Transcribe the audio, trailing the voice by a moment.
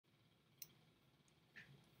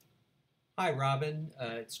Hi Robin,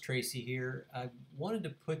 it's Tracy here. I wanted to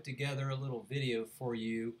put together a little video for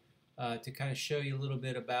you to kind of show you a little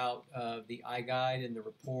bit about the iGuide and the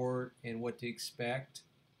report and what to expect.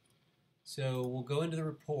 So we'll go into the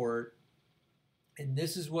report, and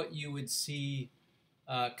this is what you would see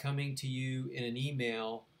coming to you in an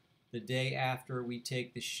email the day after we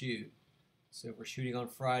take the shoot. So if we're shooting on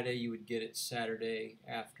Friday, you would get it Saturday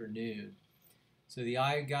afternoon. So the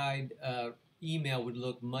iGuide email would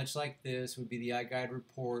look much like this. Would be the iGuide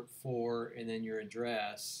report for, and then your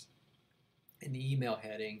address in the email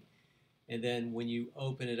heading. And then when you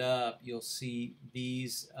open it up, you'll see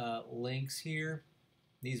these links here.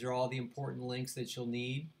 These are all the important links that you'll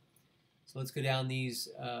need. So let's go down these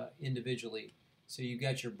individually. So you've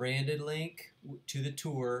got your branded link to the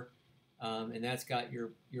tour, and that's got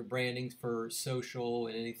your branding for social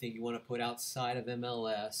and anything you want to put outside of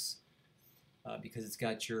MLS, because it's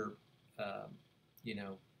got your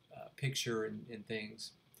picture and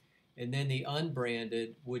things. And then the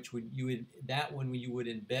unbranded, which you would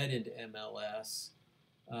embed into MLS,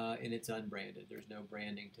 and it's unbranded. There's no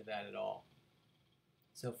branding to that at all.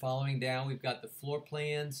 So following down, we've got the floor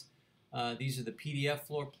plans. These are the PDF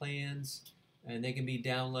floor plans, and they can be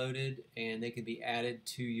downloaded and they can be added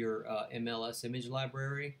to your MLS image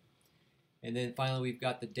library. And then finally, we've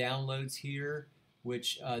got the downloads here,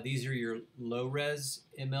 which these are your low-res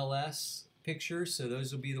MLS pictures. So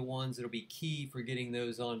those will be the ones that will be key for getting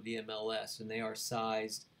those onto the MLS, and they are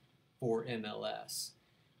sized for MLS.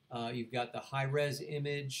 You've got the high-res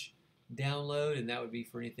image download, and that would be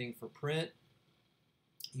for anything for print.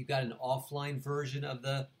 You've got an offline version of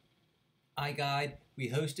the iGuide. We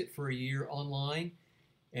host it for a year online,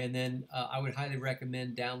 and then I would highly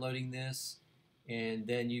recommend downloading this, and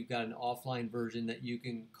then you've got an offline version that you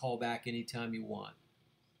can call back anytime you want.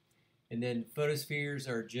 And then photospheres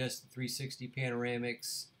are just 360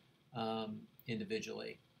 panoramics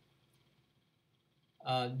individually.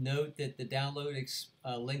 Note that the download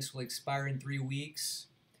links will expire in 3 weeks,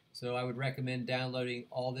 so I would recommend downloading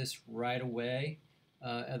all this right away.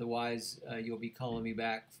 Otherwise, you'll be calling me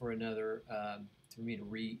back for another, for me to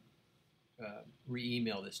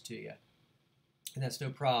re-email this to you. And that's no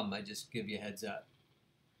problem. I just give you a heads up.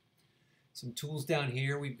 Some tools down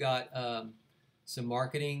here. We've got some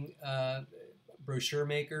marketing brochure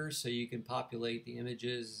makers, so you can populate the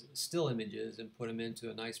images, still images, and put them into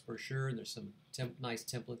a nice brochure. And there's some nice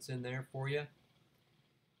templates in there for you.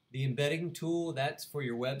 The embedding tool, that's for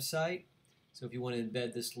your website. So if you want to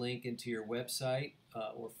embed this link into your website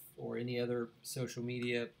or any other social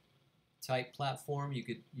media type platform, you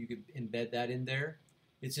could embed that in there.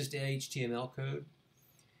 It's just an HTML code.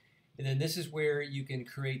 And then this is where you can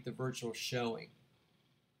create the virtual showing.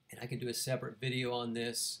 And I can do a separate video on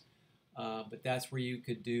this, but that's where you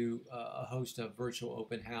could do host a virtual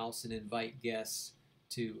open house and invite guests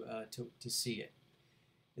to see it.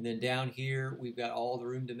 And then down here, we've got all the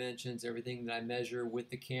room dimensions, everything that I measure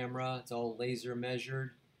with the camera. It's all laser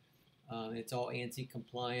measured. It's all ANSI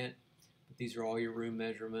compliant, but these are all your room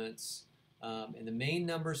measurements. And the main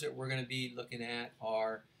numbers that we're going to be looking at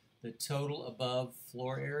are the total above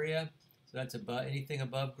floor area. So that's above anything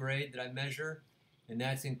above grade that I measure, and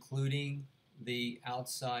that's including the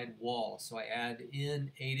outside wall. So I add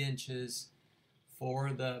in 8 inches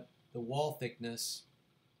for the wall thickness,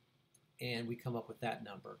 and we come up with that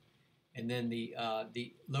number. And then the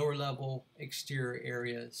lower level exterior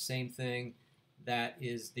area, same thing. That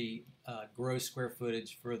is the gross square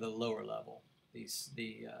footage for the lower level, the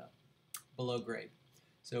below grade.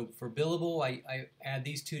 So for billable, I add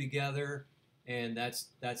these two together, and that's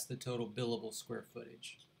the total billable square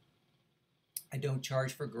footage. I don't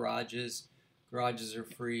charge for garages. Garages are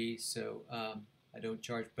free, so I don't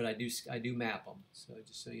charge, but I do map them. So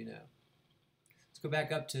just so you know. Let's go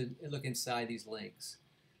back up to look inside these links.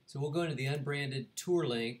 So we'll go into the unbranded tour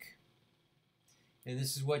link, and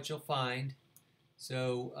this is what you'll find.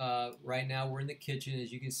 So right now we're in the kitchen,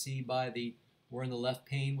 as you can see we're in the left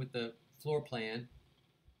pane with the floor plan.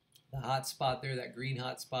 The hot spot there, that green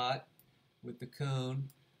hot spot with the cone,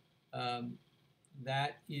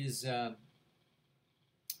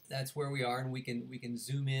 that's where we are, and we can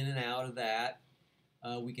zoom in and out of that.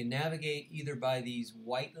 We can navigate either by these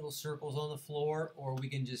white little circles on the floor, or we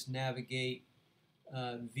can just navigate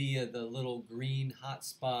via the little green hot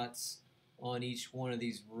spots on each one of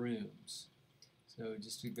these rooms. So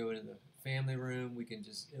just to go into the family room,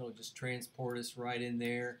 it'll just transport us right in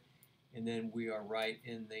there, and then we are right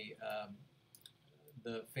in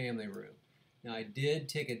the family room. Now I did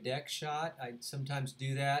take a deck shot. I sometimes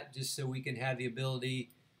do that just so we can have the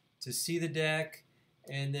ability to see the deck,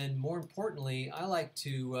 and then more importantly, I like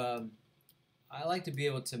to I like to be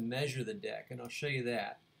able to measure the deck, and I'll show you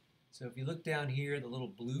that. So if you look down here, the little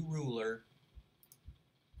blue ruler,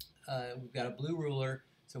 we've got a blue ruler,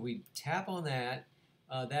 so we tap on that,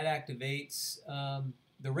 that activates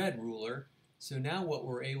the red ruler. So now what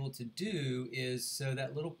we're able to do is, so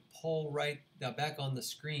that little pole right back on the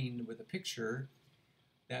screen with a picture,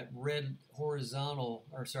 that red horizontal,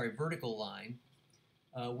 or sorry, vertical line,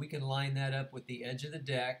 we can line that up with the edge of the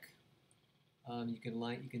deck. You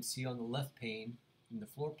can see on the left pane in the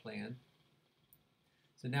floor plan.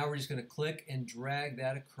 So now we're just going to click and drag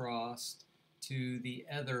that across to the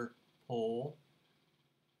other pole,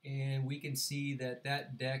 and we can see that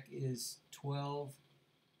that deck is 12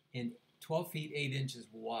 feet 8 inches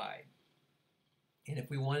wide. And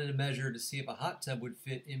if we wanted to measure to see if a hot tub would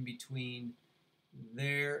fit in between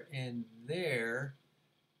there and there,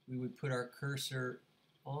 we would put our cursor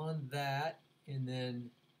on that and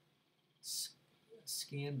then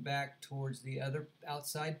scan back towards the other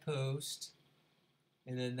outside post,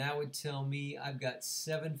 and then that would tell me I've got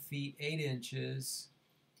 7 feet 8 inches.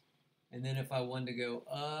 And then if I wanted to go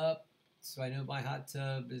up, so I know my hot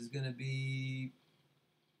tub is going to be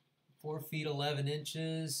 4 feet 11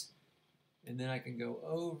 inches, and then I can go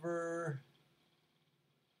over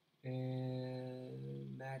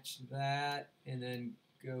and match that and then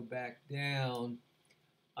go back down.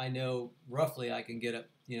 I know roughly I can get a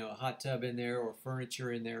hot tub in there or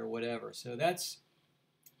furniture in there or whatever. So that's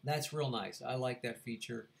real nice. I like that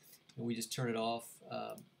feature, and we just turn it off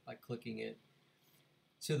by clicking it.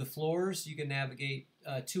 So the floors, you can navigate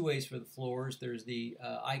 2 ways for the floors. There's the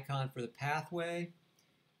icon for the pathway,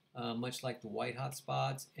 much like the white hot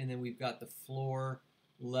spots, and then we've got the floor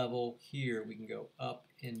level here. We can go up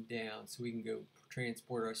and down, so we can go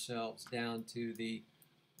transport ourselves down to the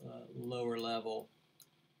lower level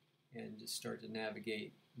and just start to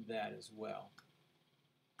navigate that as well.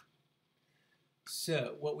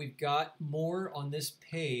 So what we've got more on this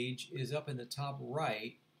page is up in the top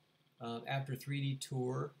right. After 3D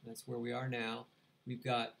tour, that's where we are now, we've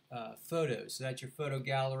got photos. So that's your photo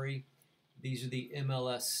gallery. These are the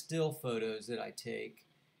MLS still photos that I take,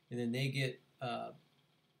 and then they get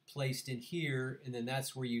placed in here, and then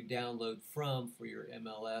that's where you download from for your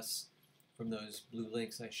MLS from those blue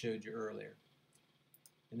links I showed you earlier.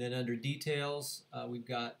 And then under details, we've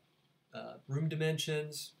got room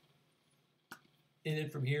dimensions, and then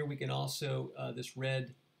from here we can also, this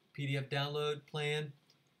red PDF download plan,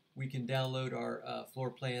 we can download our floor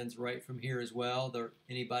plans right from here as well.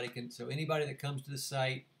 Anybody that comes to the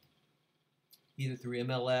site, either through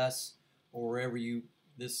MLS or wherever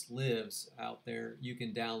this lives out there, you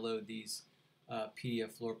can download these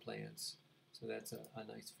PDF floor plans. So that's a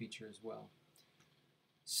nice feature as well.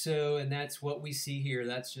 So, and that's what we see here.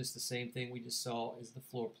 That's just the same thing we just saw as the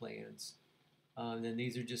floor plans. And then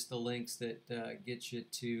these are just the links that get you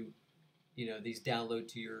to, these download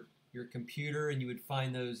to your computer, and you would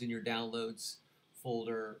find those in your downloads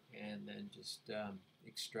folder and then just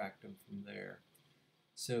extract them from there.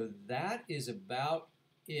 So that is about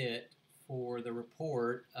it for the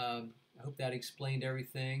report. I hope that explained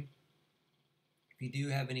everything. If you do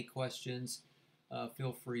have any questions,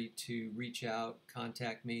 feel free to reach out,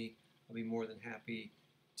 contact me. I'll be more than happy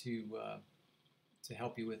to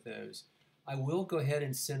help you with those. I will go ahead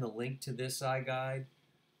and send a link to this iGuide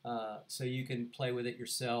so you can play with it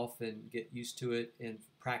yourself and get used to it and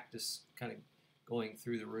practice kind of going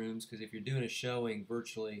through the rooms, because if you're doing a showing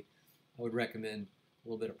virtually, I would recommend a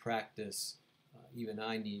little bit of practice. Even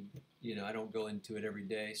I need, I don't go into it every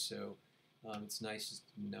day, so it's nice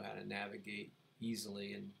just to know how to navigate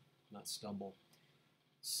easily and not stumble.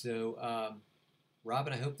 So,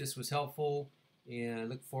 Robin, I hope this was helpful, and I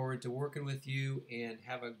look forward to working with you, and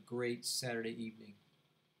have a great Saturday evening.